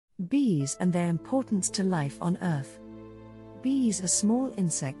Bees and their importance to life on Earth. Bees are small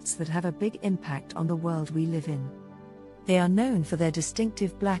insects that have a big impact on the world we live in. They are known for their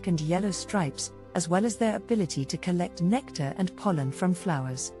distinctive black and yellow stripes, as well as their ability to collect nectar and pollen from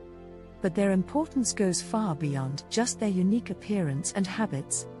flowers. But their importance goes far beyond just their unique appearance and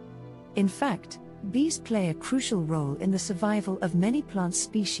habits. In fact, bees play a crucial role in the survival of many plant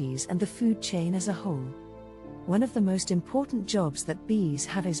species and the food chain as a whole. One of the most important jobs that bees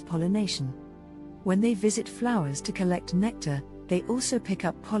have is pollination. When they visit flowers to collect nectar, they also pick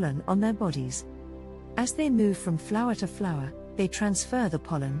up pollen on their bodies. As they move from flower to flower, they transfer the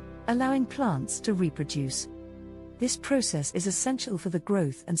pollen, allowing plants to reproduce. This process is essential for the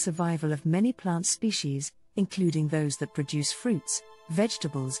growth and survival of many plant species, including those that produce fruits,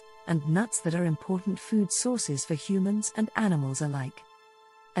 vegetables, and nuts that are important food sources for humans and animals alike.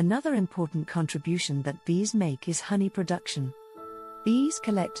 Another important contribution that bees make is honey production. Bees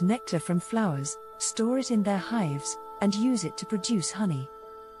collect nectar from flowers, store it in their hives, and use it to produce honey.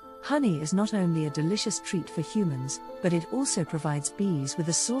 Honey is not only a delicious treat for humans, but it also provides bees with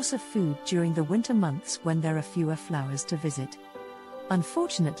a source of food during the winter months when there are fewer flowers to visit.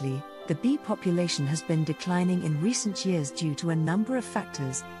 Unfortunately, the bee population has been declining in recent years due to a number of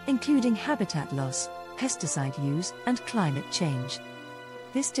factors, including habitat loss, pesticide use, and climate change.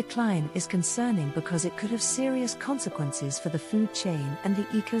 This decline is concerning because it could have serious consequences for the food chain and the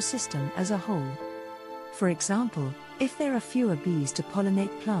ecosystem as a whole. For example, if there are fewer bees to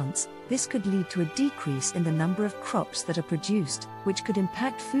pollinate plants, this could lead to a decrease in the number of crops that are produced, which could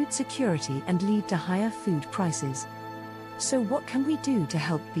impact food security and lead to higher food prices. So what can we do to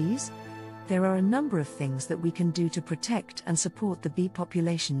help bees? There are a number of things that we can do to protect and support the bee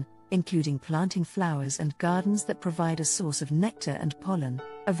population, including planting flowers and gardens that provide a source of nectar and pollen,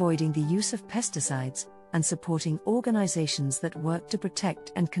 avoiding the use of pesticides, and supporting organizations that work to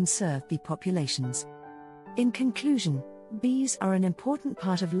protect and conserve bee populations. In conclusion, bees are an important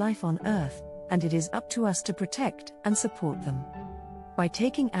part of life on Earth, and it is up to us to protect and support them. By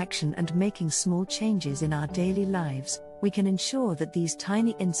taking action and making small changes in our daily lives, we can ensure that these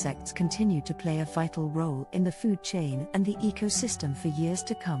tiny insects continue to play a vital role in the food chain and the ecosystem for years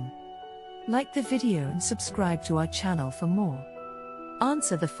to come. Like the video and subscribe to our channel for more.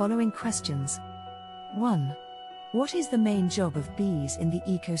 Answer the following questions. 1. What is the main job of bees in the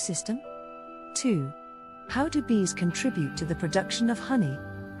ecosystem? 2. How do bees contribute to the production of honey?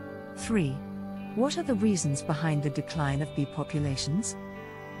 3. What are the reasons behind the decline of bee populations?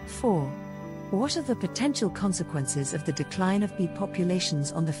 4. What are the potential consequences of the decline of bee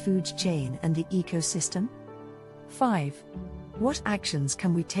populations on the food chain and the ecosystem? 5. What actions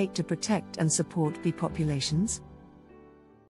can we take to protect and support bee populations?